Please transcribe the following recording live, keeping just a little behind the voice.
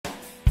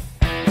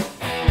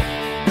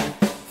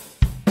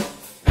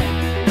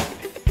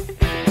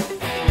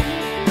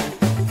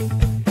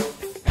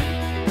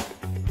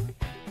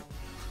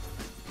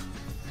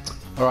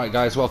Alright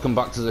guys, welcome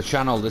back to the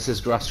channel. This is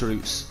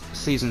Grassroots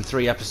Season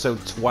 3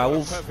 Episode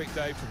 12.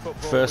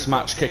 First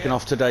match kicking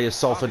off today is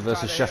Salford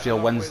versus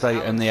Sheffield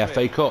Wednesday in the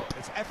FA Cup.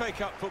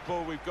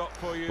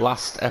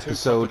 Last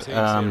episode,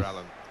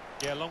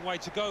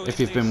 if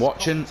you've been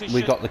watching,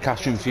 we got the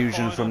cash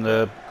infusion from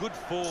the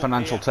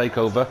financial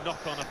takeover.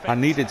 I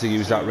needed to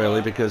use that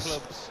really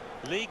because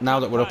now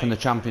that we're up in the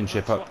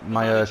Championship,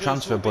 my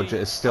transfer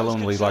budget is still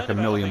only like £1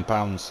 million.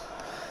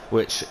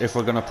 Which, if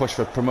we're going to push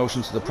for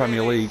promotion to the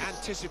Premier League,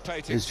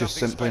 is just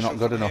simply not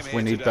good enough.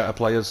 We need better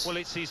players.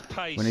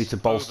 We need to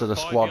bolster the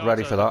squad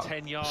ready for that.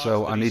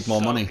 So I need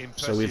more money.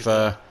 So we've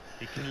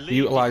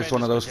utilised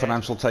one of those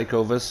financial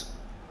takeovers.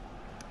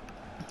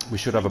 We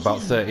should have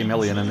about 30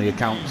 million in the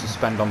account to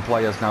spend on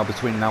players now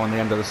between now and the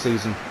end of the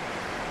season.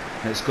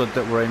 And it's good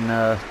that we're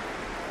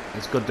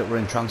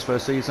in transfer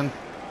season.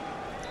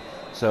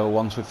 So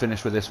once we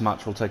finish with this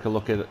match, we'll take a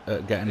look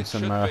at getting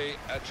some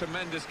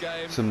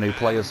new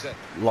players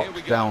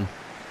locked down.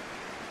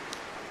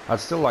 I'd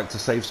still like to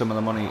save some of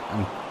the money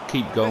and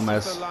keep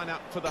Gomez,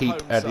 keep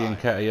Eddie and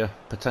Nketiah,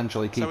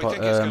 potentially keep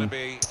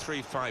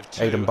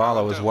Aidan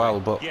Barlow as well,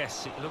 but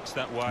yes, it looks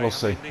that way. We'll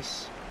see.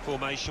 This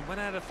formation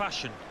went out of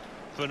fashion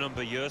for a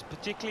number of years,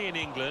 particularly in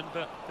England,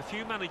 but a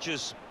few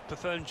managers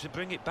prefer to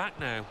bring it back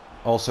now.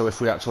 Also, if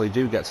we actually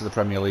do get to the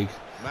Premier League,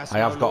 I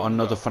have got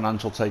another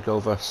financial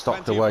takeover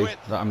stocked away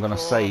that I'm going to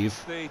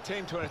save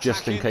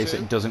just in case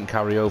it doesn't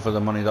carry over the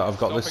money that I've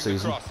got this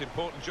season.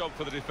 Important job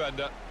for the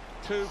defender.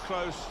 Too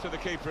close to the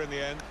keeper in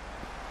the end.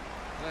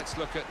 Let's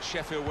look at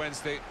Sheffield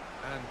Wednesday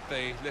and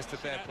the list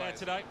of their players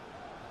today.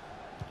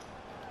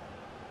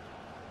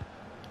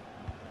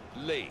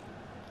 Lee,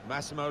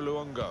 Massimo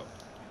Luongo.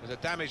 There's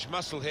a damaged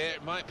muscle here.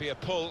 It might be a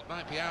pull.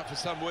 Might be out for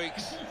some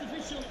weeks.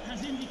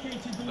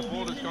 The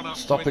ball has gone up.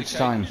 Stoppage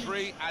time.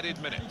 3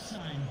 added minutes.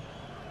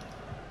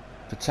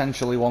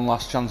 Potentially one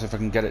last chance if I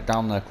can get it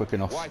down there quick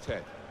enough.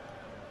 Whitehead.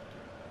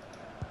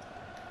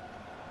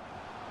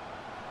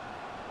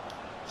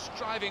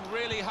 Striving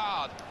really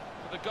hard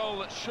for the goal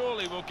that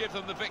surely will give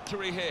them the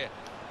victory here.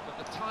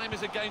 But the time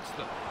is against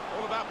them.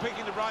 All about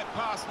picking the right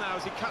pass now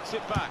as he cuts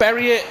it back.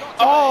 Bury it!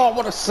 Oh,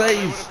 what a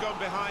save! Would have gone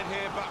behind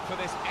here, but for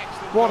this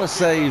excellent what a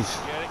save!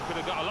 Yeah, it could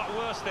have got a lot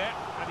worse there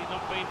had it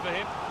not been for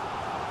him.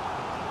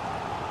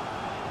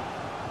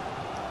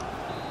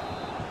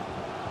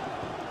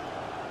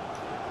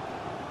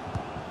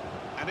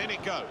 And in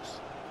it goes.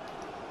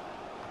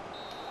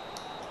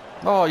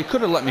 Oh, you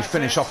could have let me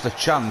finish off the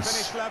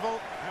chance. Finish level,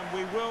 and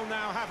we will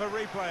now have a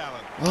replay,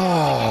 Alan.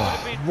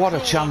 Oh, what a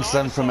chance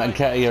then from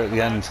Nketiah at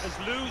the end. As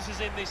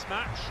losers in this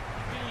match,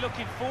 really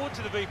looking forward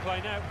to the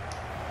replay now.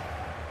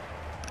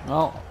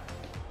 Well,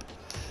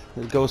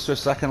 it goes to a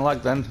second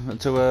leg then,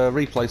 to a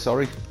replay,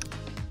 sorry.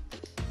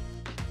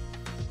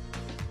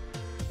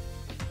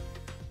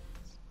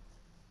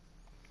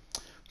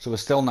 So we're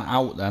still not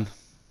out then,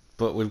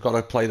 but we've got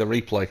to play the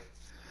replay,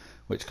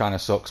 which kind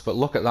of sucks. But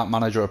look at that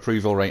manager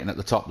approval rating at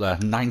the top there,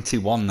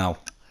 91 now.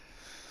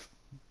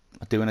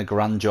 Doing a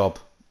grand job.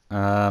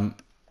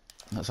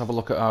 Let's have a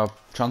look at our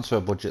transfer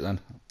budget then.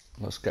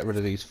 Let's get rid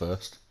of these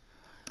first.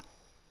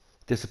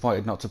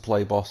 Disappointed not to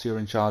play, boss. You're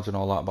in charge and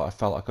all that, but I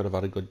felt I could have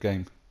had a good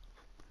game.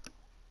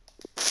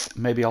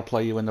 Maybe I'll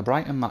play you in the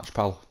Brighton match,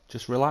 pal.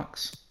 Just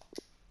relax.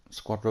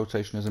 Squad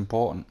rotation is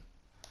important.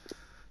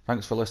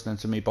 Thanks for listening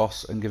to me,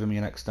 boss, and giving me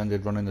an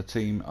extended run in the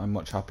team. I'm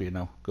much happier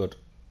now. Good.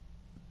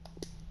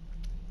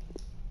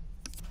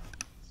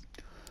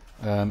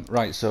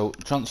 Right, so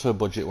transfer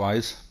budget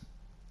wise,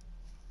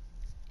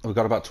 we've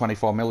got about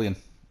 24 million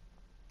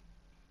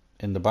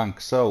in the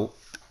bank, so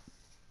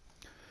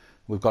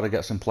we've got to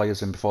get some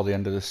players in before the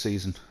end of this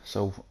season.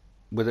 So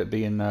with it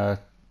being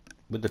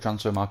with the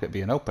transfer market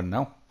being open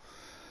now,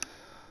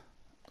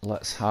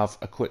 let's have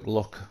a quick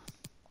look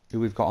who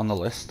we've got on the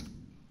list.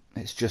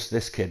 It's just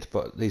this kid,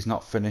 but he's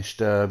not finished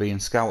being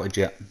scouted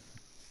yet,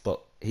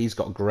 but he's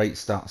got great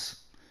stats.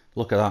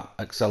 Look at that: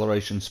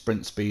 acceleration,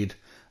 sprint speed,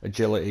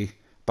 agility,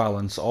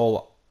 balance,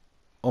 all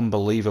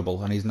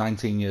unbelievable, and he's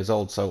 19 years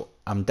old, so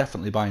I'm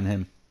definitely buying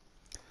him.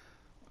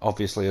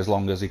 Obviously, as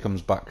long as he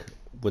comes back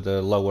with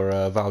a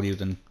lower value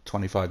than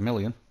 25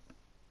 million,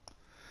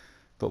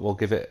 but we'll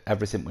give it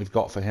everything we've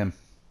got for him.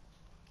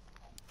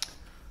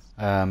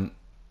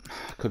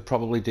 Could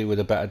probably do with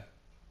a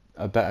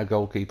better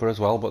goalkeeper as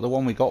well, but the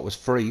one we got was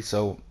free,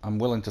 so I'm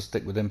willing to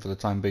stick with him for the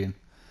time being.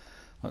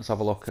 Let's have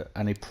a look at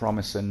any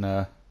promising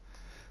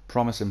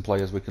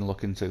players we can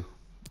look into.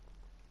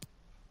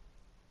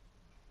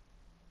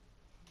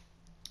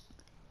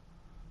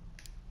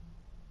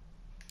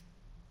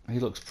 He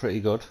looks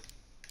pretty good.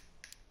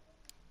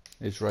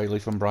 Israeli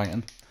from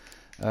Brighton.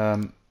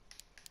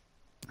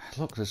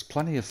 Look, there's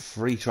plenty of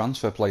free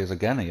transfer players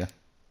again here.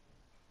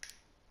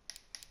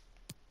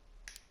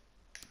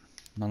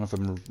 None of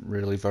them are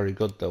really very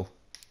good though.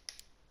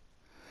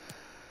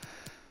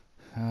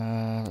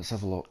 Let's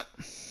have a look.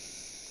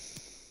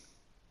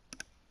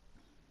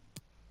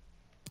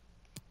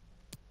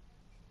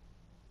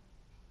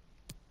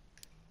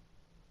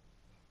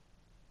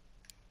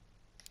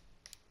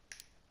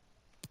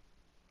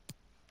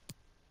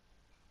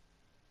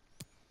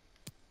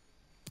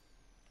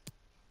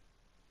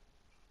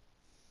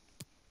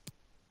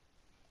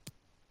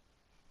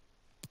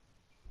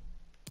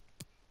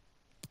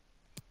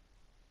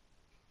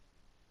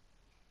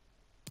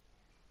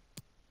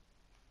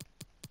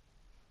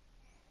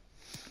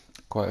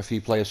 Quite a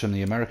few players from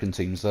the American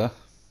teams there.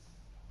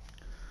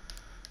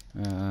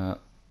 Here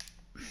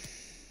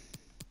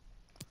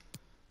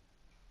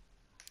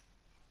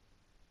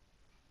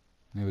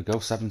we go,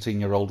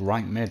 17-year-old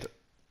right mid.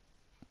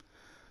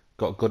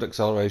 Got good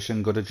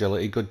acceleration, good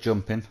agility, good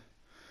jumping.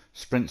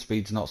 Sprint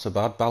speed's not so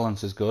bad,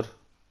 balance is good.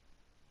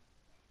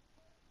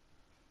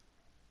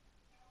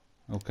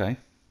 Okay,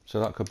 so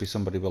that could be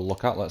somebody we'll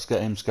look at. Let's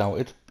get him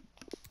scouted.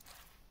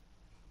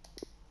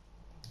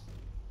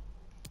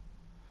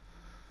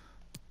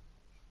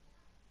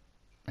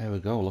 Here we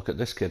go, look at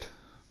this kid.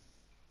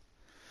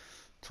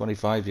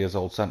 25 years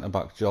old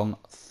centre-back John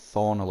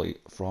Thornley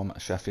from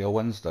Sheffield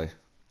Wednesday.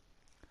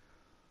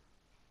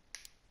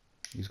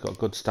 He's got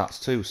good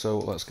stats too, so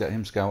let's get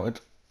him scouted.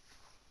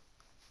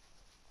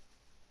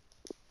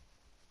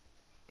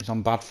 He's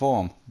on bad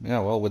form. Yeah,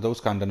 well, with those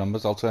kind of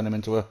numbers, I'll turn him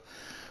into a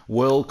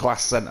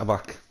world-class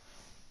centre-back.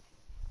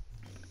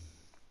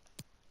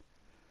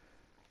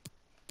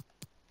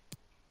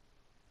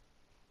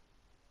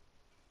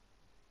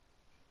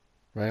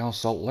 Real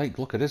Salt Lake,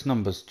 look at his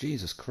numbers.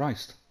 Jesus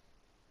Christ.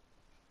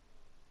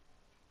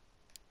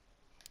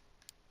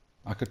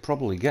 I could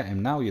probably get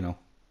him now, you know.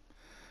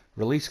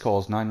 Release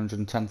calls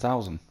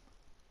 910,000.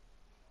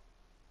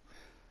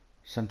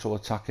 Central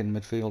attacking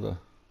midfielder.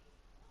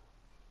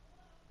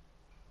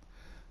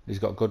 He's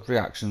got good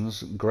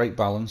reactions, great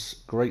balance,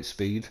 great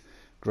speed,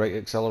 great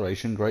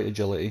acceleration, great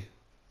agility.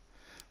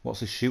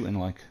 What's his shooting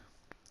like?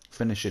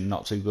 Finishing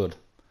not too good.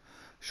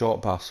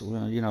 Short pass,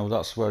 well, you know,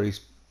 that's where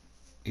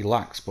he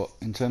lacks, but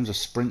in terms of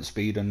sprint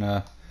speed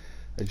and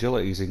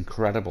agility, he's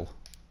incredible.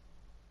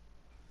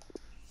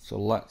 So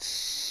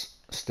let's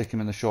stick him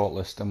in the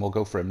shortlist and we'll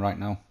go for him right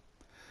now.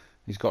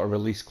 He's got a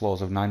release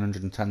clause of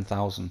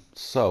 910,000.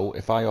 So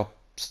if I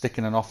stick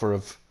in an offer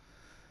of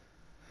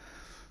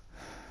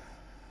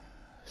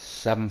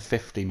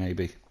 750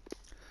 maybe,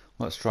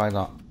 let's try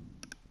that.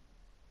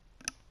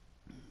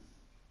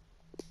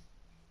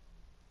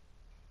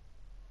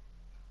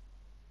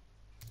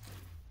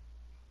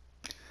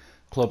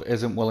 Club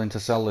isn't willing to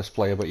sell this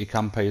player, but you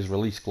can pay his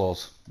release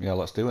clause. Yeah,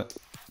 let's do it.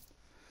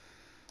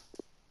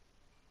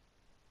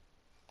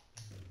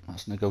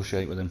 Let's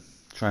negotiate with him.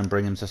 Try and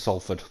bring him to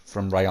Salford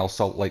from Real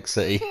Salt Lake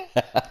City.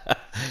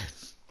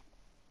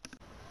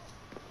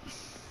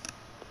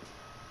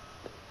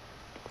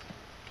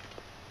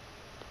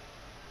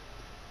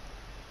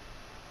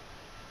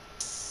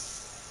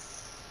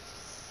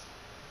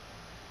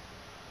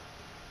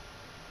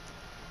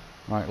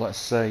 Right, let's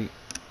say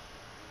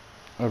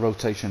a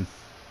rotation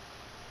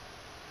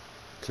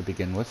to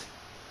begin with.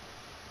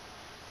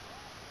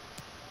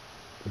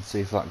 Let's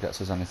see if that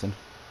gets us anything.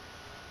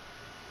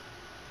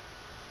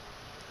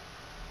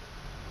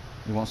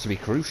 He wants to be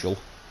crucial.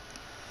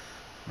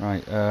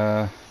 Right,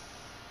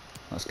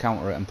 let's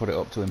counter it and put it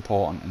up to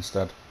important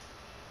instead.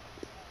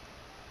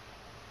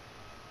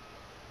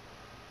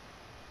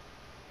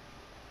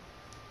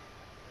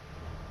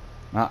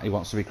 Ah, he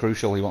wants to be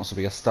crucial, he wants to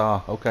be a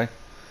star. Okay,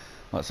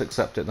 let's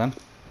accept it then.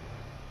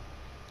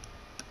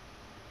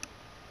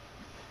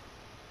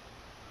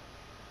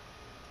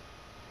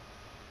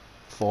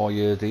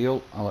 Four-year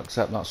deal, I'll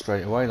accept that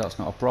straight away, that's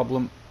not a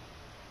problem.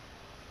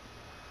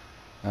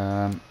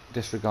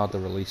 Disregard the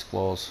release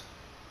clause.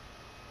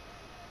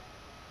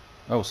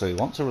 Oh, so he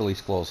wants a release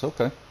clause,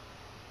 okay.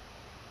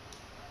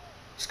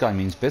 This guy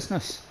means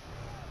business.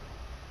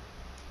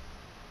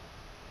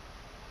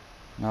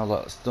 Now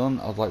that's done,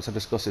 I'd like to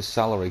discuss his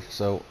salary.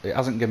 So it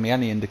hasn't given me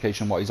any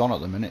indication what he's on at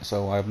the minute,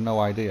 so I have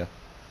no idea.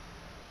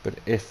 But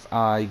if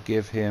I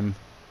give him...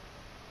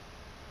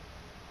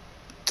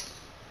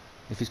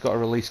 if he's got a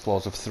release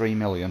clause of 3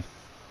 million...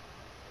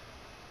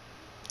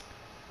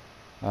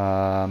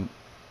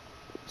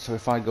 so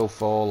if I go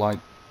for like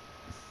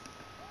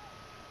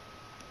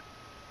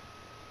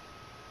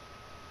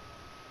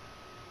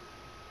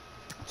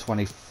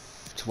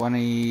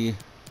 20,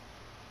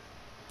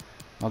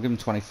 I'll give him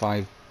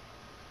 25.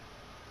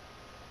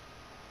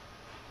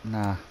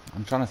 Nah,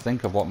 I'm trying to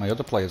think of what my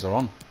other players are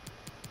on.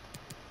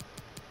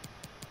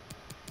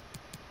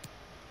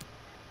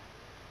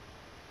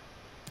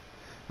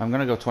 I'm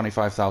going to go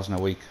 25,000 a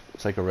week,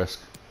 take a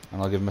risk,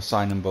 and I'll give him a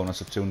sign-in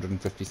bonus of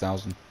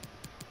 250,000.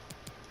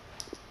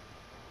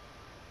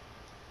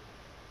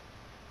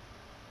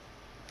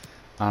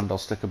 And I'll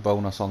stick a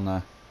bonus on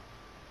there.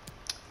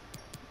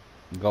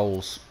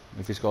 Goals.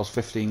 If he scores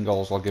 15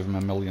 goals, I'll give him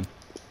 $1 million.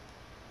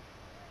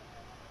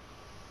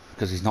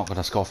 Because he's not going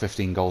to score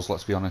 15 goals,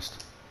 let's be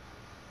honest.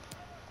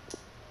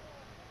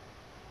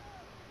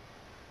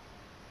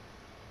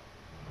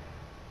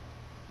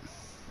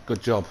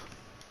 Good job.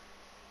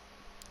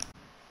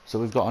 So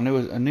we've got a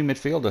new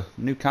midfielder,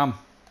 a new cam.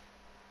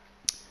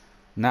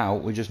 Now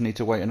we just need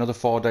to wait another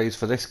 4 days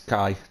for this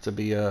guy to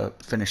be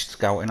finished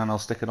scouting, and I'll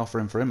stick an offer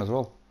in for him as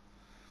well.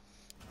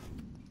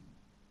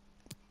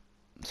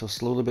 So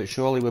slowly but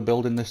surely we're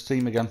building this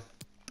team again.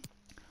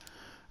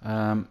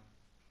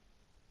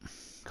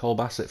 Cole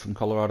Bassett from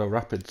Colorado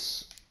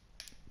Rapids.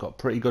 Got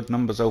pretty good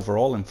numbers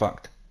overall, in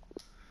fact.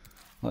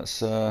 Let's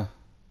get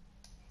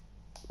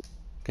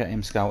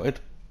him scouted.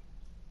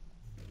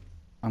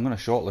 I'm going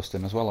to shortlist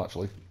him as well,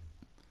 actually.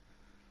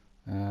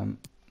 No,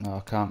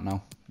 I can't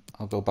now.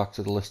 I'll go back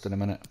to the list in a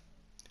minute.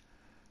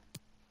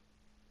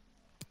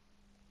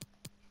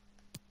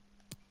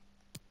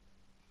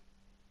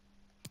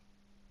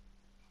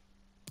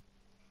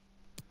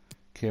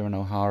 Kieran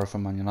O'Hara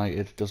from Man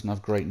United doesn't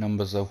have great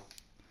numbers though.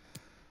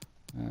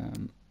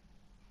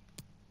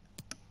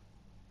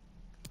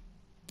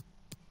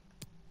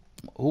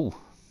 Ooh.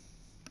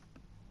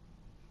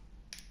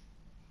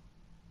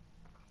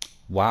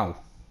 Wow.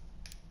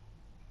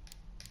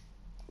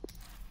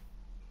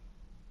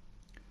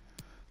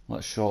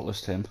 Let's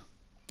shortlist him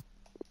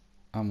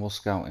and we'll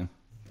scout him.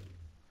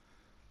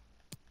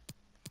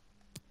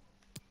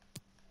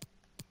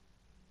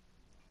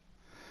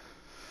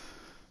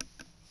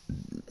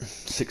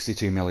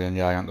 $62 million,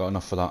 yeah, I ain't got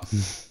enough for that.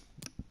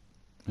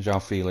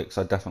 João Felix,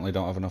 I definitely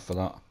don't have enough for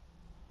that.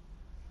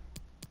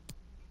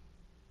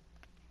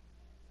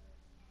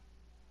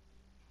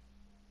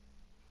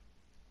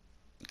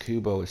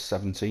 Kubo is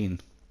 17.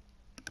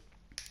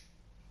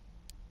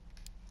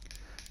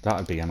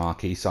 That'd be a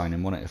marquee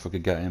signing, wouldn't it, if we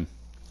could get him?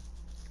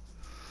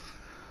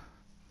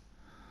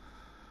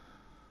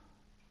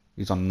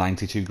 He's on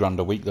 92 grand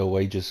a week though,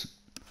 wages.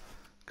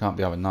 Can't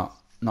be having that.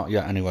 Not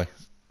yet anyway.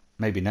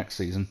 Maybe next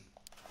season.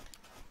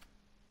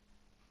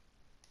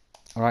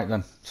 Alright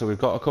then, so we've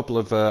got a couple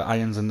of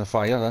irons in the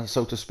fire,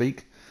 so to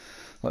speak.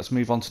 Let's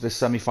move on to this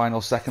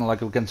semi-final second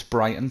leg against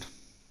Brighton.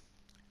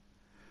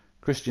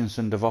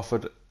 Christensen have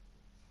offered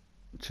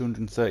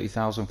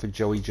 230,000 for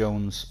Joey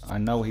Jones. I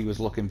know he was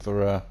looking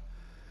for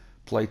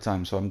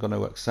playtime, so I'm going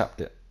to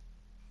accept it.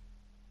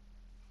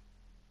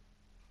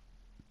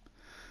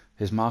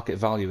 His market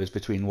value is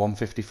between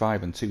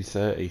 155 and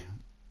 230.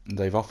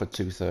 They've offered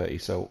 230,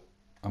 so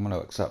I'm going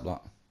to accept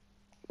that.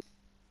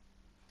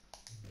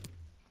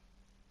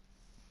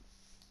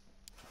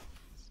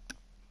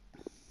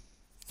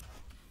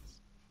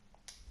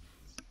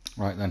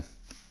 Right then,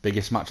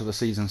 biggest match of the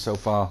season so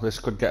far. This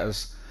could get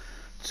us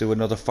to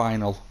another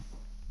final.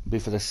 Be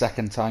for the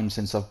second time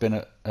since I've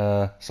been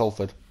at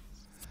Salford.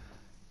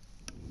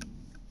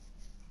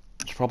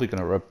 It's probably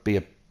going to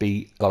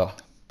be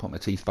put my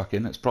teeth back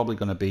in. It's probably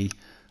going to be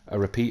a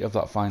repeat of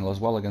that final as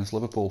well against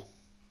Liverpool.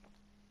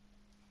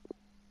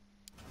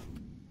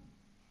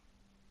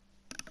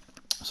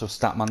 So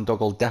Statman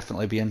Doug will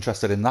definitely be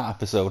interested in that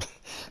episode.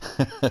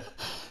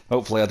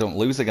 Hopefully I don't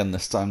lose again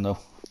this time though.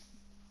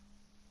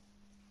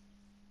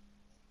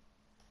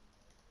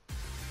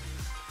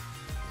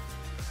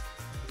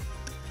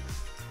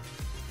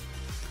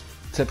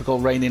 Typical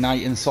rainy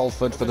night in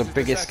Salford for the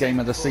biggest game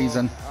of the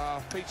season.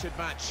 Featured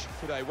match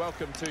today.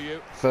 Welcome to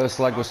you. First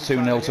leg was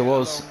 2-0 to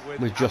us.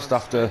 We just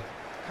have to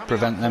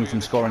prevent them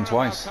from scoring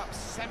twice.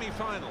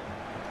 Semi-final.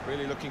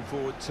 Really looking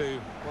forward to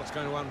what's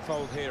going to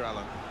unfold here,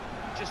 Alan.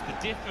 Just the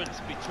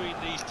difference between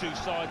these two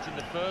sides in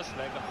the first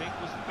leg, I think,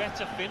 was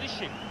better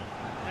finishing.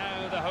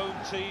 Now the home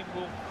team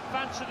will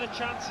fancy the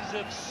chances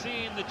of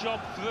seeing the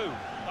job through.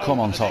 Come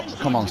on,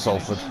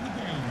 Salford.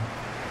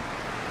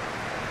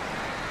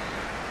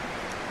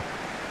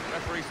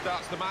 Referee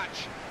starts the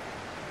match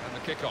and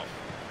the kick-off.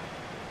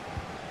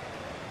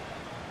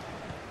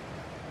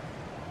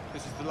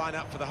 This is the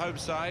lineup for the home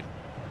side.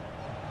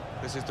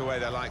 This is the way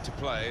they like to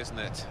play, isn't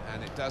it?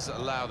 And it does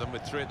allow them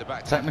with three at the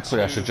back.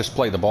 Technically, I should just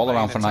play the ball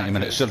around for 90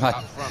 minutes, shouldn't I?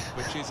 Up front,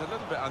 which is a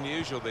little bit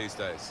unusual these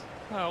days.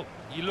 Well,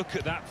 you look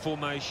at that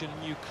formation,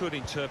 you could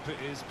interpret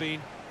it as being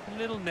a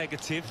little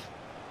negative,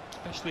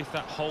 especially if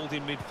that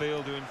holding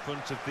midfielder in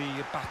front of the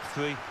back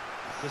three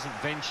doesn't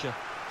venture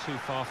too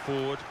far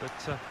forward.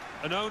 But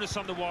an onus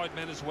on the wide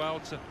men as well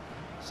to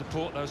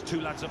support those two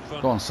lads up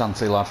front. Go on,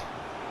 Santi, lad.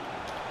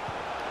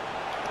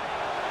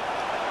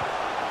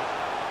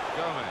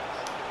 Gomez.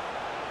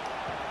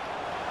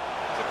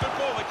 It's a good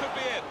ball, they could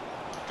be in.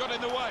 Got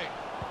in the way.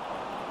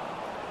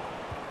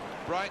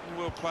 Brighton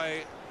will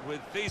play with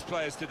these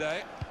players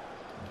today.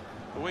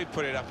 We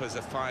put it up as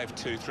a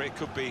 5-2-3. It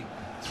could be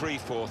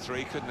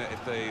 3-4-3, couldn't it,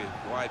 if the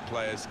wide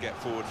players get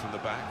forward from the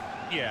back?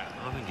 Yeah,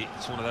 I think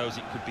it's one of those,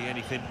 it could be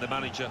anything the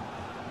manager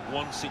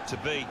wants it to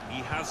be.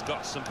 He has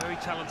got some very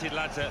talented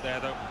lads out there,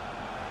 though.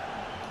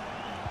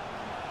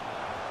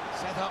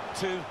 Set up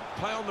to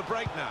play on the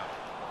break now.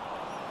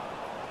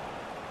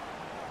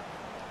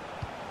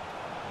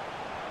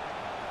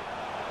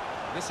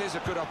 This is a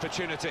good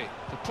opportunity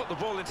to put the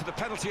ball into the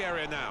penalty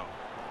area now.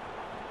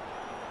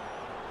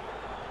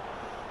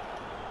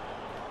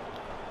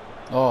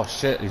 Oh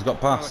shit, he's got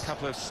past. Well, a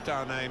couple of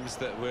star names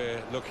that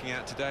we're looking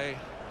at today.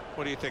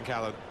 What do you think,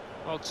 Alan?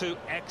 Well, two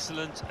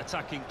excellent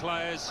attacking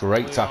players.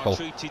 Great tackle.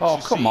 Oh,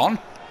 come on.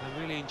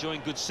 They're really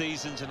enjoying good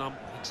seasons, and I'm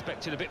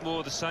expecting a bit more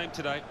of the same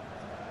today.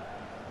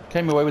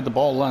 Came away with the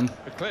ball then.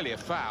 Clearly a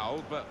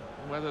foul, but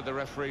whether the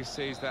referee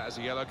sees that as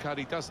a yellow card,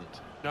 he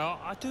doesn't. No,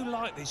 I do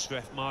like this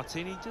ref,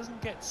 Martin. He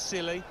doesn't get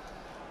silly.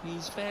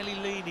 He's fairly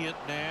lenient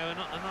now, and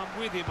I'm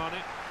with him on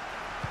it.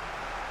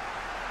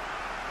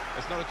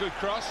 It's not a good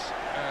cross,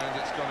 and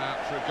it's gone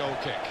out for a goal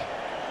kick.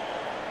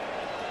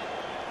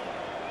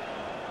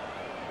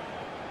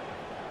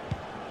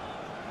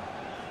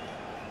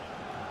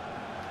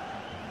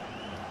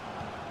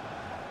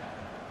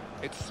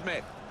 It's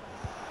Smith.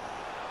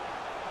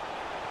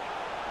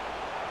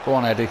 Go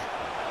on, Eddie.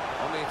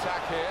 On the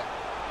attack here.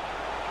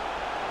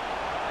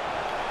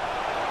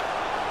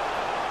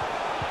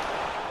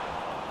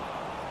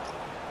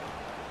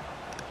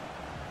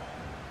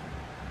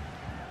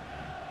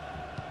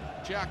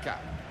 Xhaka.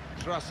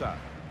 Trossard.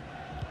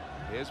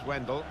 Here's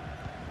Wendell.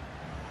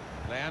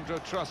 Leandro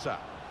Trossard.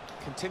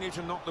 Continue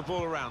to knock the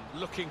ball around,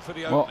 looking for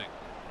the opening.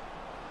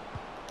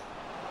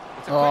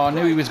 Oh, I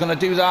knew he was going to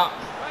do that.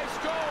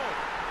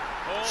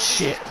 Oh,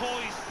 shit.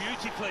 Poised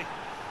beautifully.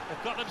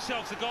 They've got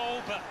themselves a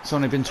goal, but It's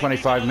only been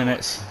 25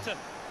 minutes. To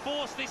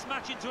force this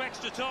match into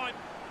extra time.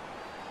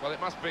 Well,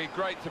 it must be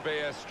great to be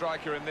a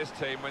striker in this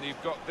team when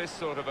you've got this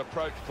sort of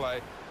approach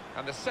play,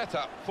 and the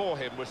setup for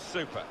him was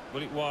super.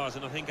 Well, it was,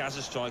 and I think as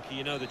a striker,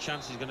 you know the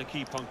chance is going to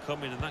keep on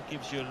coming, and that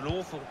gives you an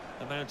awful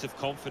amount of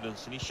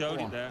confidence, and he showed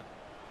it there.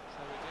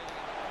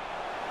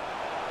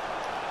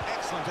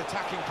 Excellent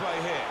attacking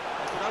play here.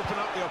 They can open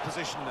up the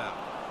opposition now.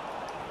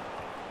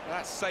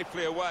 That's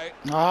safely away.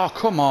 Oh,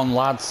 come on,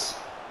 lads.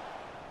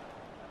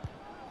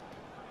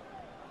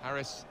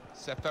 Haris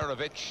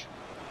Seferovic.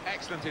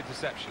 Excellent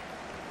interception.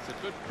 It's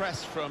a good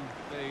press from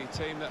the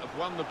team that have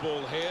won the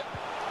ball here.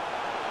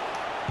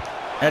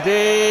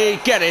 Eddie,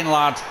 get in,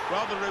 lad.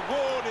 Well, the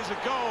reward is a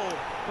goal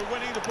for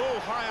winning the ball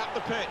high up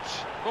the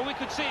pitch. Well, we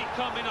could see it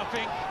coming, I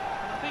think.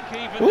 I think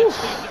even the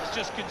team that's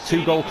just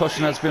conceded, 2-goal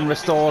cushion has been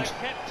restored.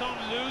 They kept on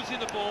losing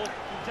the ball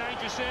in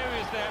dangerous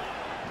areas there.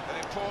 An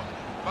important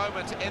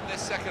moment in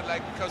this second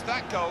leg because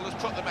that goal has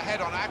put them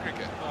ahead on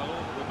aggregate. Well,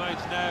 all that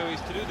remains now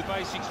is to do the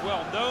basics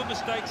well. No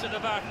mistakes at the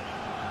back.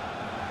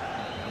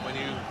 And when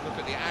you look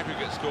at the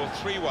aggregate score,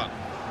 3-1.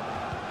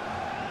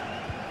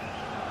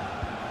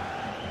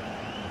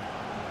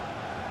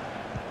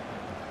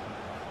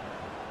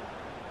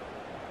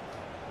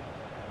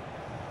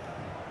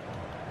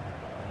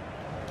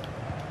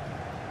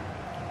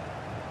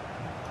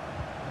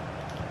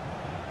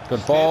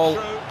 Good ball.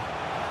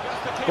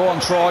 Go on,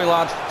 Troy,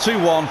 lad.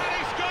 2-1.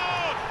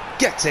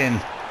 Get in.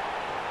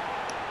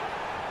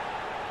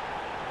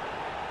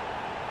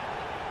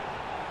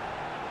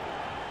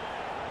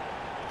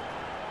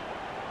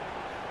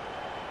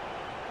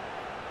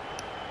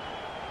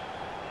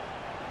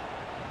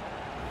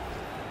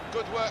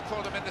 Good work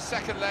for them in the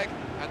second leg,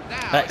 and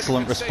now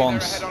excellent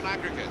response. they're ahead on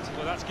aggregate.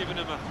 Well, that's given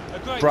them a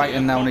great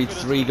Brighton now need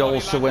 3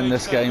 goals to win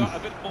this game. A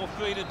bit more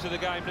freedom to the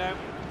game now.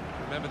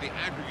 Remember the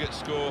aggregate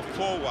score,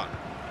 4-1.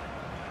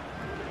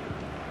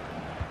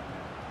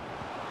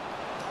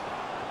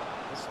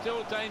 There's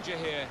still danger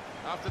here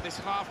after this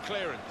half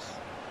clearance.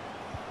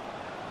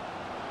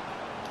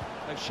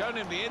 They've shown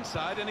him the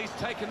inside and he's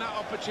taken that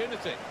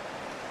opportunity.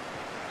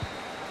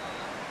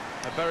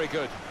 A very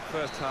good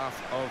first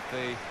half of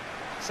the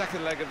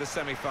second leg of the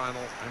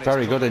semi-final. And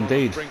very good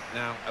indeed. Brink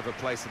now of a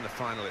place in the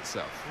final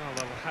itself. Well,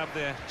 they'll have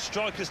their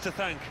strikers to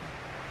thank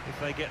if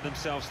they get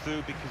themselves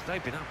through, because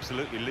they've been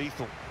absolutely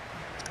lethal.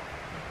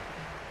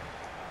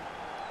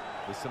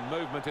 There's some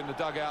movement in the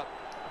dugout.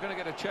 We're going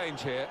to get a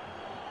change here.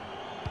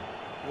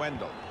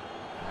 Wendell.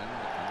 And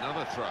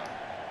another throw.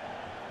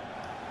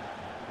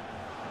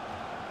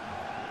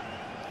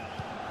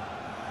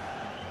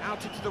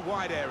 Out into the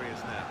wide areas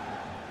now.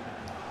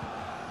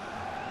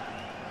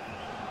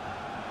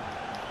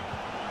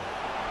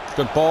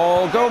 Good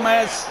ball,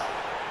 Gomez.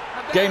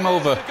 Game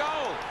over.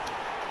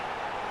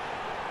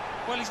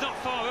 Well, he's not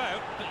far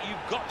out, but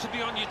you've got to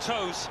be on your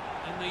toes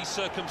in these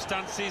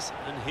circumstances,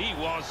 and he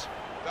was.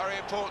 Very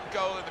important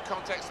goal in the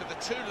context of the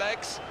 2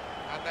 legs,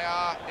 and they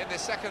are in the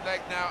second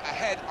leg now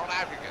ahead on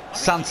aggregate.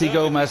 Santi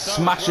Gomez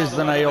smashes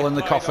the nail in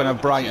the coffin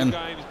of Brighton.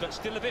 Games, but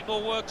still a bit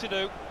more work to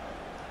do.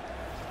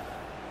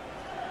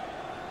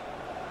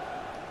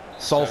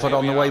 Salford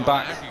on the way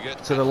back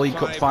to the League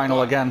Cup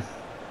final again.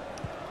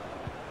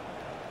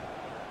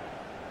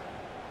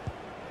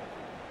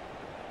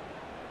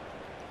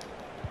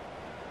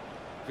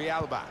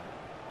 Villalba.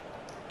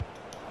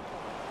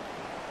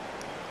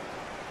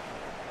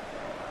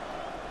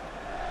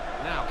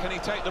 Now, can he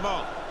take them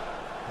on?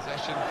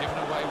 Possession given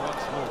away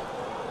once more.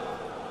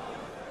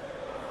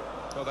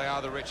 Well, they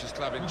are the richest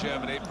club in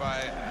Germany by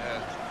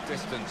a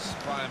distance,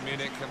 Bayern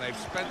Munich, and they've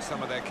spent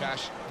some of their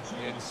cash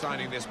in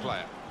signing this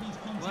player.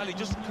 Well, he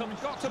just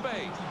Got to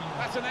be.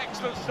 That's an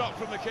excellent stop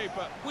from the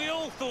keeper. We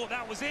all thought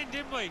that was in,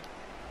 didn't we?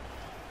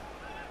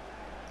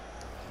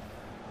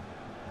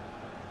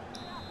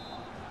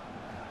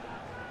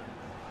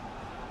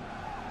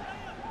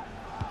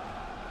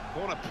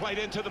 Corner played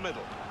into the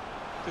middle.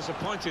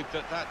 Disappointed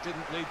that that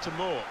didn't lead to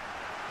more.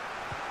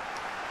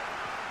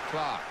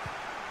 Clark.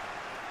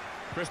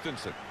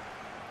 Christensen.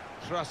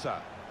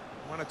 Trossard.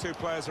 1 or 2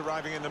 players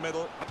arriving in the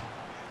middle.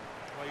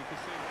 Well, you can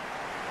see.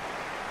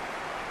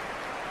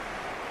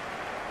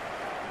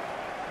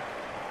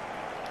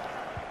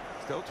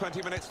 Still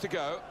 20 minutes to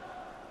go.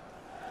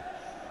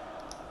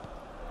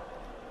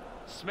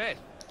 Smith.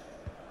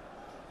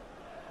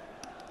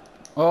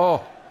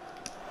 Oh.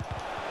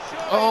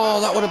 Oh,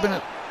 that would have been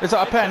a... Is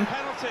that a pen?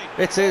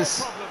 It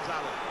is.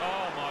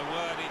 Oh, my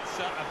word, it's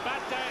a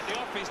bad day at the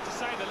office, to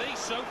say the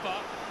least, so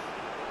far.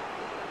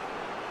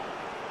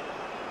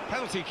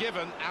 Penalty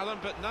given, Alan,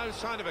 but no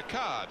sign of a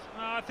card.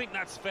 I think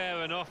that's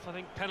fair enough. I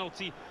think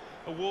penalty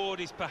award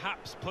is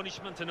perhaps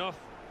punishment enough.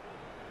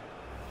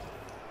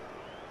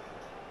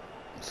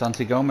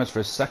 Santi Gomez for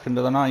his second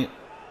of the night.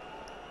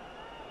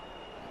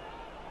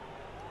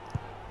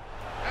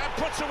 And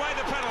puts away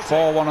the penalty.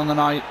 4-1 on the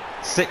night,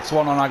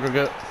 6-1 on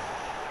aggregate.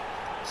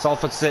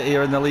 Salford City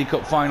are in the League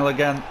Cup final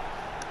again.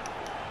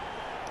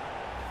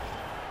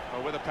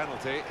 Well, with a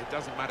penalty, it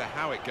doesn't matter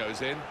how it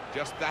goes in,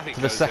 just that it goes in.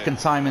 For the second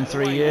time in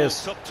 3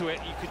 years. Up to it,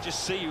 you could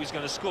just see he was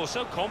going to score,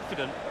 so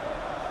confident.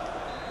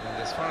 And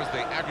as far as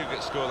the aggregate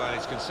scoreline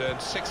is concerned,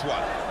 6-1.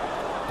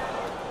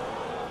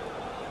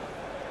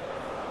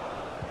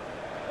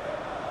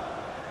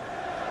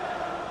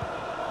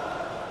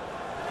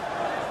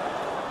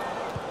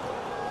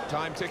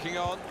 Time ticking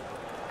on,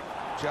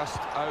 just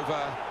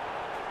over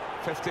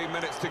 15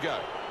 minutes to go.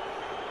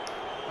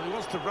 Well, he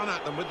wants to run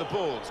at them with the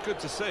ball, it's good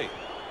to see.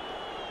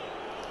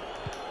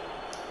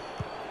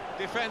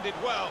 Defended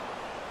well.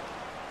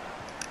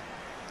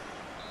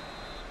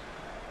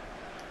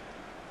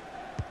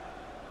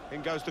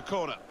 In goes the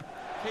corner.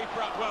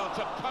 Keeper up well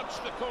to punch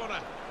the corner.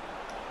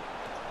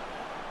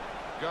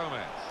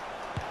 Gomez.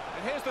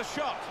 And here's the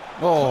shot.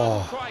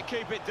 Oh. Couldn't quite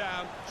keep it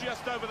down,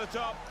 just over the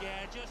top.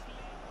 Yeah, just...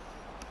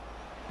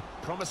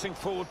 Promising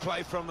forward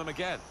play from them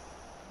again.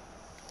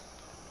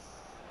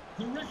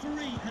 The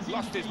referee has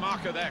lost his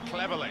marker there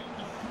cleverly.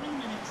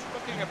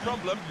 Looking a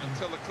problem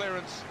until the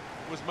clearance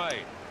was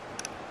made.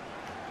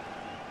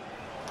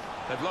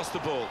 They've lost the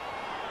ball.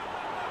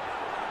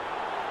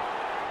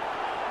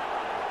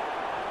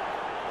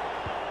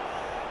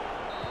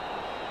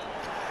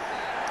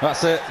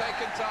 That's it. It's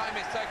taken time,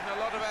 it's taken a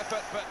lot of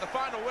effort, but the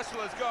final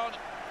whistle has gone.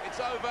 It's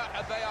over,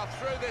 and they are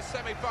through this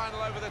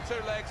semi-final over the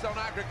two legs on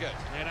aggregate.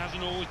 It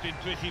hasn't always been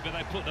pretty, but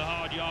they put the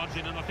hard yards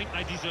in, and I think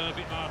they deserve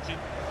it, Martin.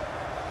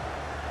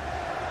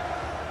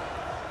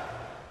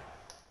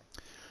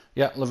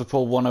 Yeah,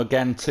 Liverpool won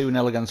again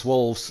 2-0 against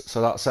Wolves,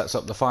 so that sets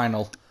up the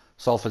final.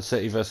 Salford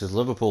City versus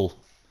Liverpool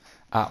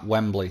at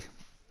Wembley.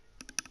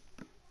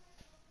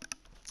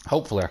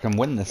 Hopefully I can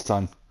win this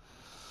time.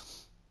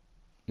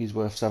 He's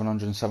worth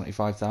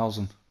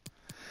 775,000.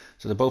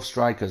 So they're both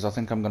strikers. I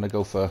think I'm going to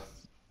go for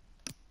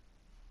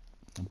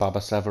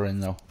Baba Severin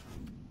though.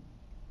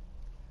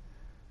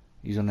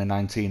 He's under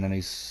 19 and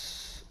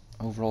he's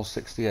overall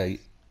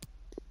 68.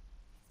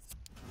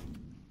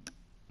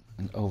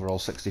 And overall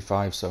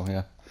 65, so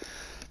yeah.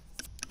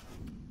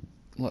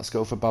 Let's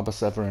go for Baba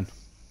Severin.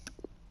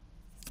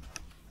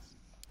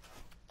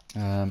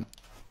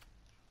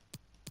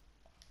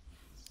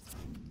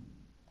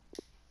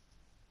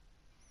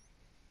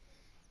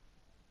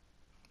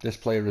 This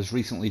player has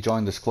recently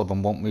joined this club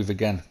and won't move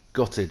again.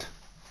 Gutted.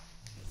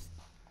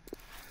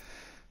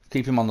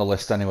 Keep him on the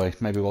list anyway.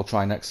 Maybe we'll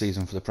try next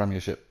season for the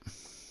Premiership.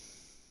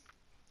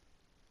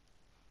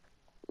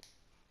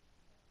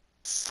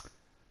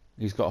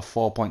 He's got a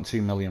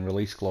 4.2 million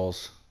release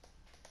clause.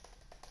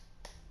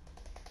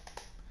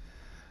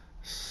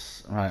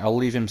 Right, I'll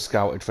leave him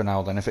scouted for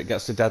now then. If it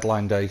gets to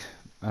deadline day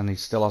and he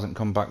still hasn't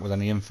come back with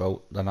any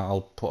info, then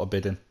I'll put a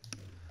bid in.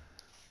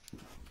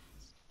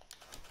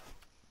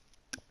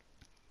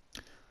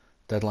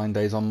 Deadline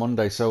day's on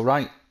Monday. So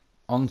right,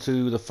 on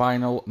to the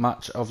final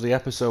match of the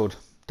episode.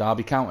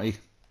 Derby County.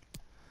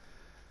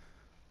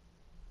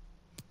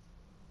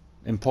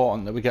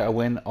 Important that we get a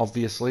win,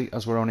 obviously,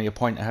 as we're only a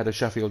point ahead of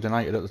Sheffield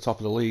United at the top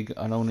of the league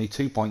and only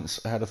 2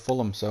 points ahead of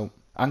Fulham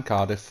and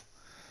Cardiff.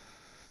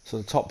 So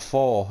the top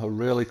four are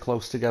really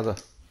close together.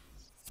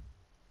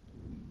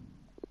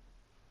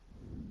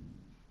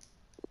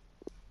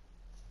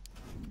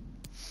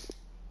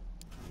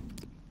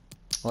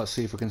 Let's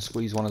see if we can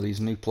squeeze one of these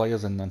new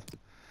players in then.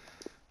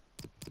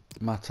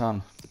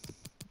 Matan.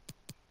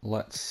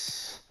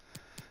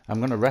 I'm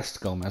going to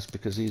rest Gomez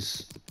because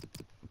he's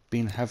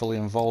been heavily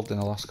involved in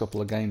the last couple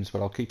of games,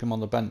 but I'll keep him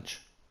on the bench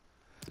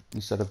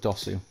instead of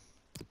Dosu.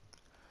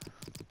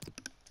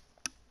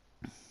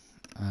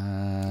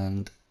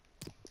 And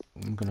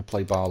I'm going to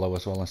play Barlow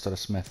as well instead of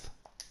Smith.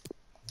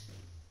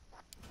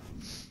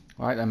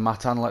 Right then,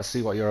 Matan, let's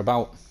see what you're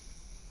about.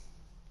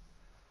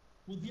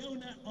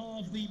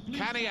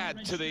 Can he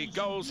add to the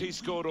goals he's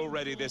scored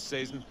already this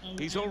season?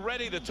 He's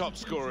already the top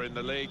scorer in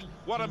the league.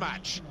 What a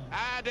match.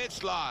 And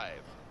it's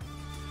live.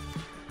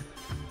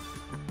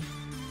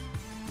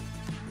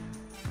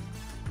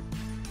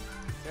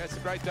 Yeah, it's a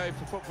great day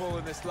for football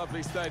in this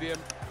lovely stadium.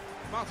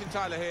 Martin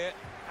Tyler here.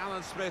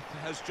 Alan Smith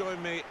has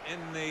joined me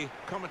in the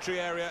commentary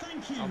area.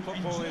 Our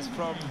football is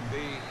from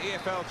the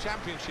EFL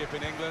Championship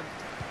in England.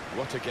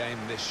 What a game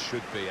this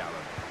should be, Alan.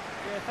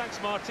 Yeah,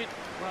 thanks, Martin.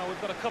 Well,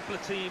 we've got a couple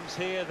of teams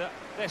here that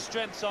their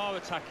strengths are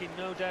attacking,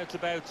 no doubt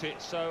about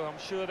it. So I'm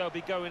sure they'll be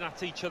going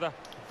at each other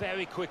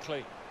very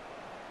quickly.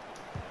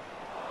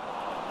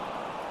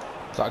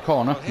 Is that a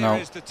corner? Well, no.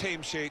 Here is the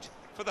team sheet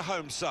for the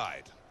home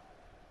side.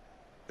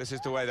 This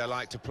is the way they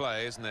like to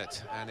play, isn't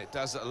it? And it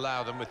does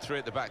allow them, with three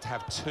at the back, to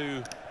have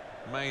two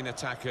main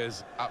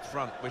attackers up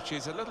front, which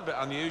is a little bit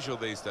unusual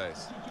these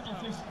days.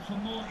 For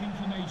more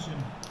information.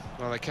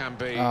 Well, they can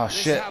be. Oh, This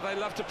shit. is how they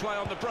love to play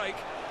on the break.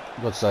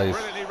 Good save.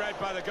 Brilliantly read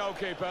by the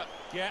goalkeeper.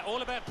 Yeah,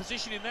 all about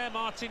positioning there,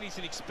 Martin. He's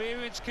an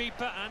experienced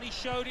keeper, and he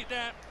showed it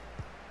there.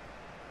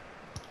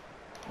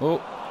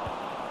 Oh.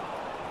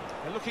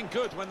 They're looking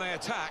good when they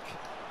attack.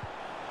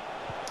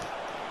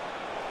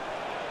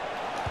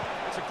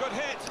 It's a good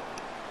hit.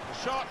 The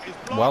shot is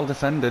blocked. Well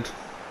defended.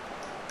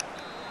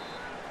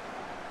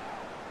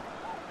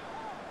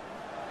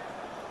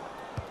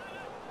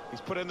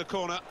 He's put in the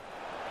corner.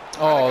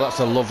 Oh, that's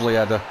a lovely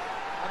header.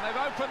 And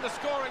they've opened the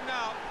scoring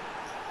now.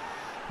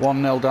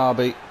 1-0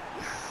 Derby.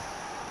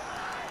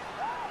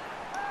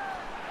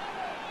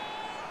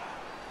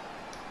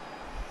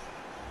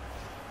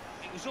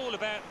 It was all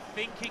about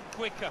thinking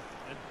quicker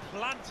and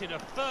planting a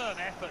firm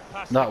effort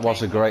past That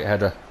was a great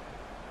header.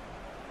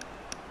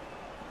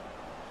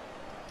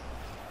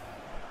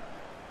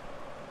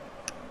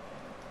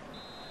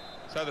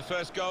 So the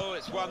first goal,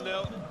 it's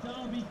 1-0.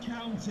 Derby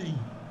County,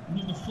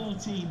 number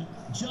 14,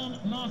 John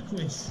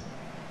Marquis.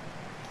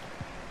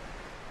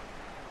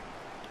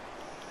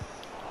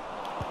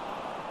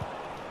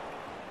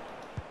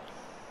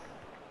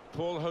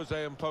 Paul Jose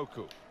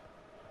Mpoku.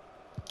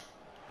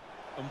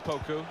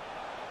 Mpoku.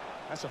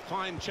 That's a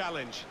fine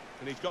challenge,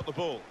 and he's got the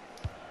ball.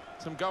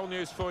 Some goal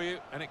news for you,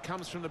 and it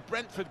comes from the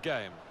Brentford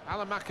game.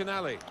 Alan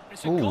McInally.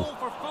 It's a goal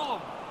for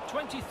Fulham.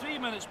 23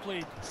 minutes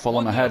played.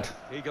 Fulham ahead.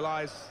 Eagle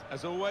eyes,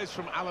 as always,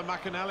 from Alan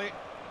McInally.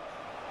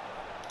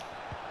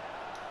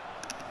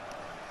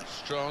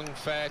 Strong,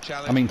 fair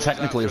challenge. I mean,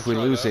 technically, if we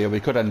lose here, we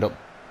could end up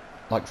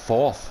like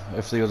 4th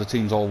if the other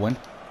teams all win.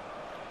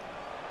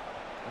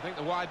 I think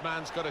the wide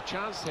man's got a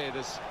chance here.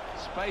 There's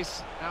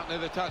space out near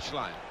the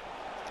touchline.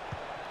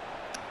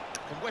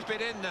 Can whip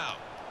it in now.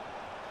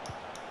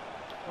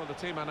 Well, the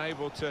team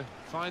unable to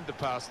find the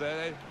pass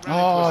there.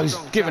 Oh, he's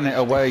giving it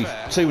away.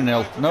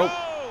 2-0. Nope.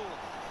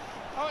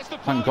 Oh, it's the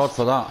Thank God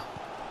for that.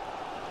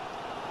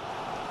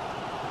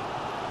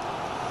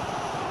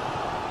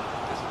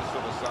 This is the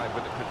sort of side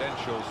with the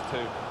credentials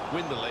to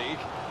win the league,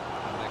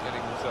 and they're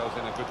getting themselves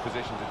in a good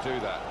position to do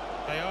that.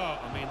 They are.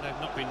 I mean, they've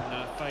not been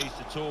phased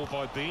at all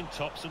by being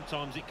top.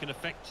 Sometimes it can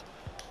affect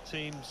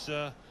teams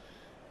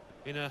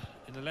in a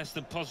less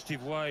than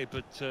positive way,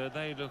 but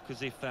they look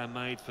as if they're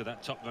made for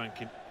that top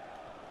ranking.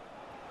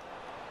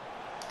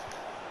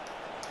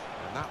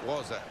 And that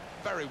was a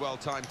very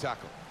well-timed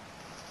tackle.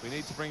 We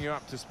need to bring you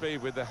up to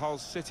speed with the Hull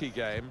City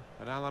game,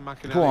 and Alan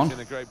McInally is in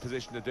a great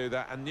position to do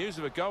that. And news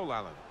of a goal,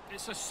 Alan.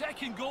 It's a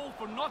second goal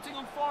for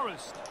Nottingham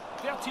Forest.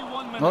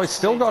 31 minutes. Oh, he's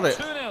still got it.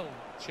 2-0.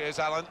 Cheers,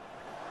 Alan.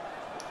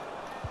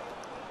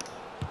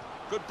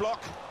 Good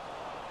block.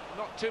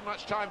 Not too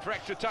much time for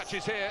extra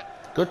touches here.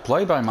 Good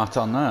play by Matt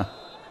on there.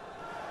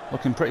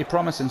 Looking pretty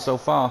promising so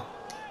far.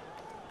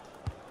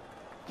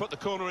 Put the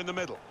corner in the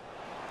middle.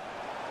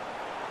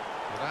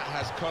 Well, that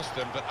has cost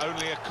them, but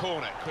only a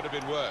corner. Could have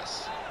been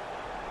worse.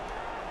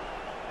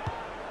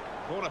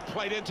 Corner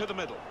played into the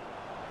middle.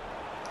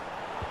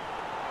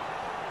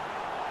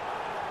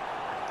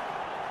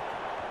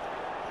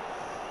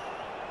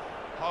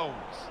 Holmes.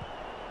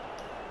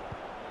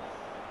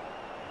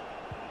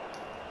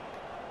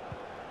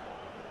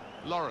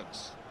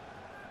 Lawrence.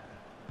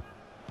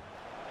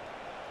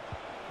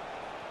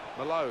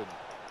 Malone.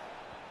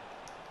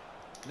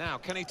 Now,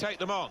 can he take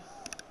them on?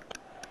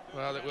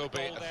 Well, it will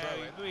be a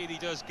throw-in. He really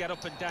does get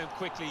up and down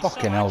quickly.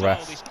 Fucking hell,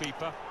 ref. This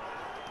keeper.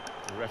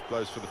 The ref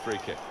blows for the free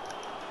kick.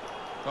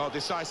 Well,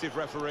 decisive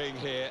refereeing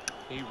here.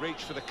 He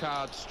reached for the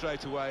card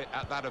straight away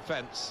at that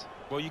offence.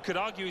 Well, you could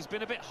argue he's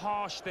been a bit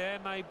harsh there.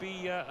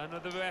 Maybe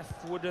another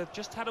ref would have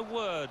just had a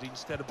word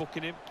instead of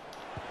booking him.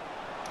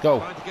 Go.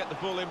 Trying to get the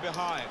ball in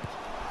behind.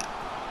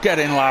 Get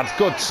in, lad.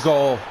 Good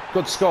score.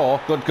 Good score.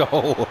 Good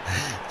goal.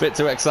 Bit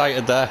too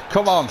excited there.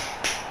 Come on.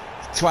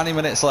 20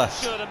 minutes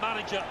left. Sure, the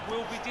manager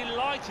will be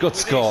delighted. Good with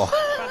score.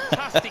 This.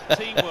 Fantastic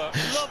teamwork.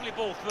 Lovely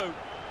ball through.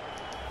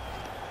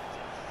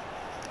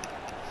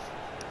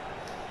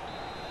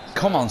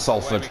 Come on,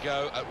 Salford. Away we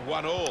go at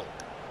 1-1.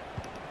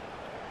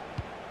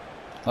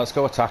 Let's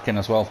go attacking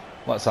as well.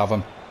 Let's have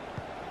them.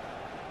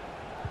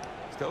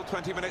 Still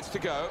 20 minutes to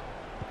go.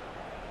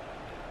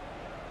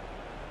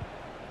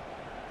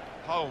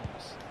 Holmes.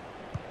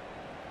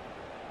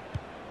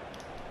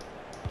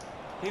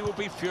 He will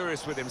be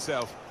furious with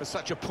himself for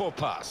such a poor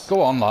pass.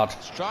 Go on, lad.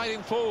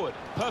 Striding forward,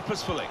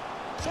 purposefully.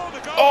 Saw the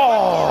goal.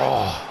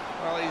 Oh!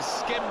 Well, he's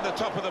skimmed the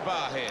top of the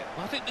bar here.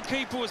 I think the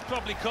keeper was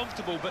probably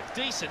comfortable, but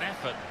decent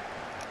effort.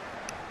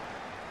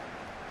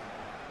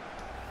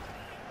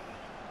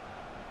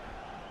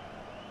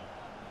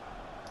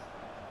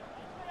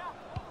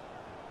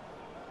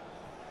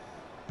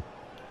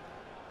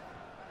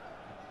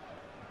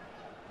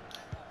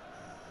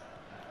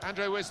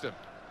 Andre Wisdom.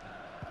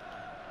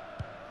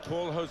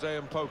 Paul Jose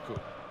Mpoku.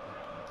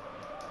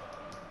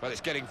 Well,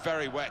 it's getting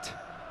very wet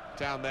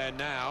down there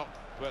now,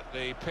 but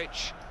the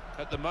pitch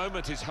at the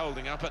moment is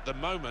holding up at the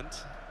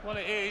moment. Well,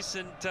 it is,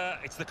 and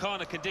it's the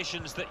kind of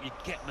conditions that you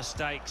get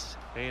mistakes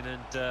in,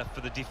 and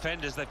for the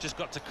defenders, they've just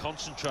got to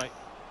concentrate.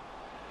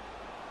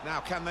 Now,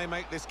 can they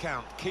make this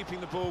count?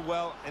 Keeping the ball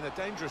well in a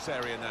dangerous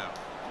area now.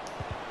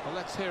 Well,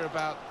 let's hear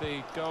about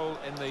the goal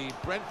in the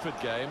Brentford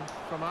game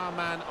from our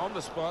man on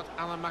the spot,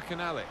 Alan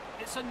McInally.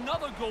 It's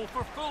another goal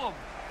for Fulham.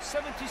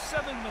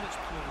 77 minutes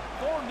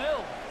played.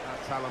 4-0.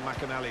 That's Alan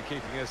McInally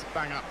keeping us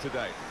bang up to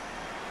date.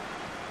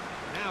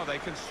 Now they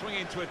can swing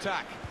into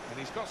attack, and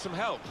he's got some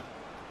help.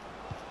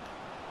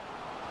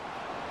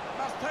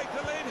 Must take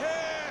the lead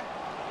here.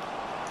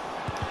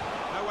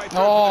 No way through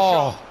for the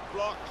shot.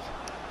 Blocked.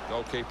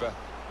 Goalkeeper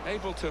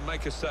able to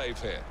make a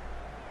save here.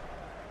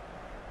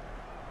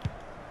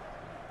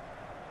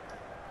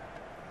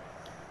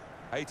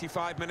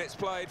 "85 minutes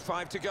played,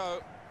 5 to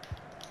go.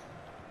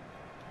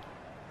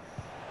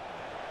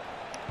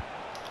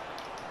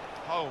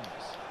 Holmes.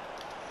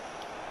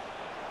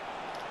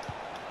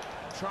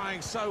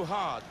 Trying so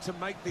hard to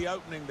make the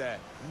opening there.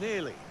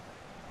 Nearly.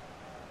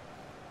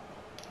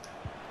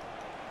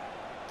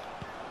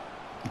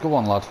 Go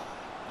on, lad.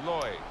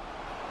 Lloyd.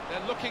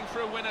 They're looking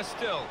for a winner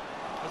still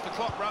as the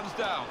clock runs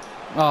down.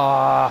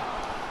 Ah.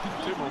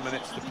 2 more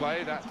minutes to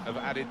play, that of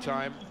added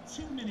time.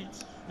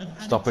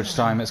 Stoppage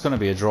time. It's going to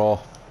be a draw.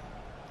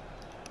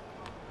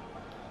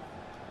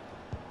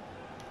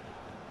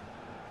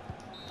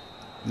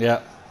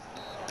 Yeah.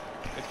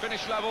 It's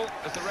finished level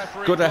as the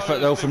referee. Good effort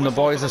though from the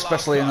boys,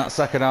 especially in that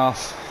second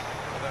half.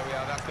 Well, there we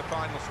are, that's the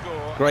final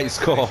score. Great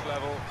score.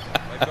 Level.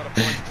 They've got a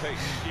point apiece.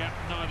 Yeah,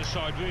 neither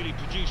side really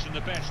producing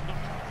the best.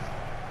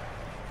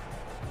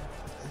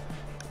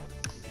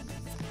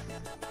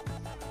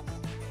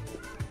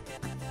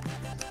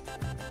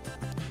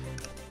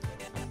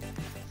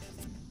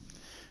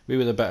 We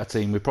were the better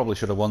team. We probably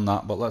should have won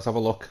that, but let's have a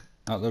look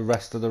at the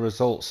rest of the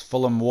results.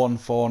 Fulham won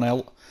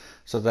 4-0,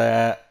 so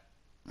are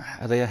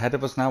they ahead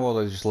of us now, or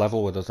are they just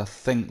level with us? I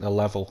think they're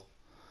level.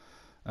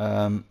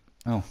 Oh,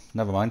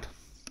 never mind.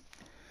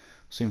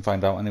 Soon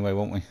find out anyway,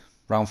 won't we?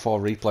 Round 4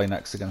 replay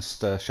next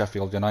against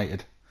Sheffield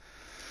United.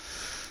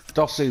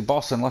 Dosu,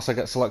 boss, unless I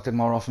get selected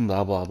more often,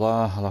 blah, blah,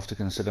 blah. I'll have to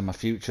consider my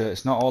future.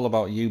 It's not all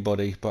about you,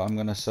 buddy, but I'm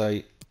going to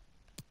say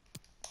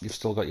you've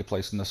still got your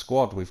place in the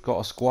squad. We've got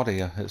a squad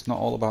here. It's not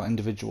all about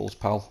individuals,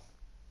 pal.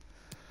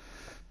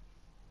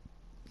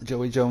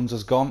 Joey Jones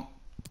has gone.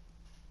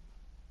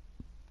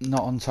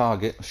 Not on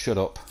target. Shut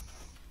up.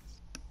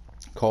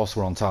 Of course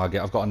we're on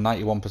target. I've got a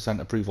 91%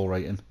 approval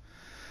rating.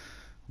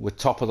 We're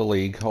top of the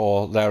league,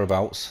 or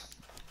thereabouts.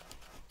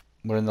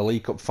 We're in the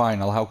League Cup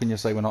final. How can you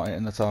say we're not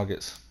hitting the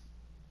targets?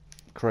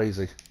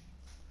 Crazy.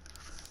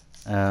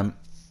 But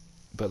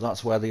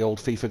that's where the old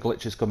FIFA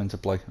glitches come into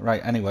play.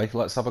 Right, anyway,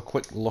 let's have a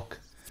quick look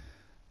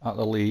at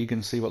the league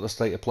and see what the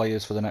state of play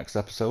is for the next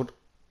episode.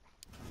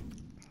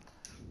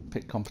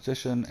 Pick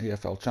competition,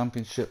 EFL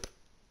Championship.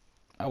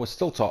 Oh, we're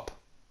still top,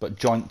 but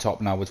joint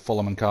top now with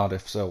Fulham and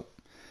Cardiff, so,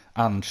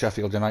 and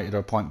Sheffield United are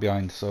a point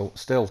behind, so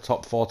still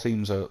top 4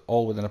 teams are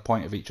all within a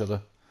point of each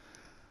other.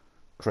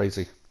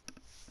 Crazy.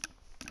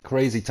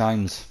 Crazy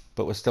times,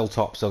 but we're still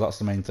top, so that's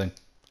the main thing.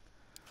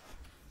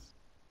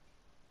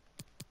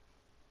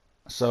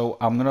 So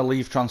I'm going to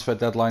leave transfer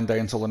deadline day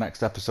until the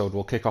next episode.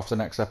 We'll kick off the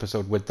next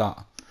episode with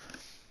that.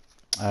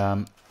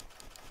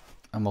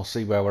 And we'll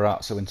see where we're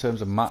at. So in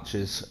terms of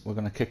matches, we're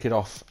going to kick it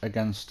off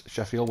against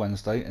Sheffield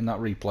Wednesday in that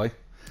replay.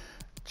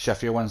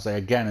 Sheffield Wednesday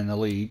again in the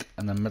league,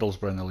 and then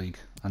Middlesbrough in the league.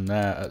 And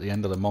there at the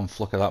end of the month,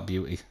 look at that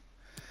beauty.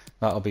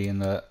 That'll be in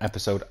the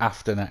episode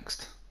after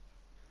next.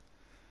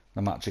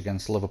 The match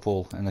against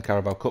Liverpool in the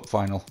Carabao Cup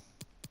final.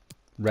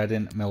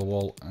 Reading,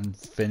 Millwall, and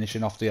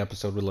finishing off the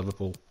episode with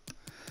Liverpool.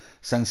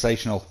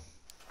 Sensational.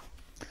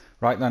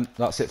 Right then,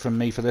 that's it from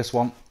me for this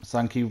one.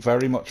 Thank you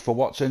very much for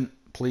watching.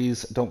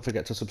 Please don't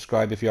forget to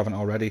subscribe if you haven't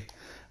already,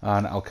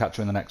 and I'll catch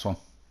you in the next one.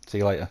 See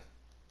you later.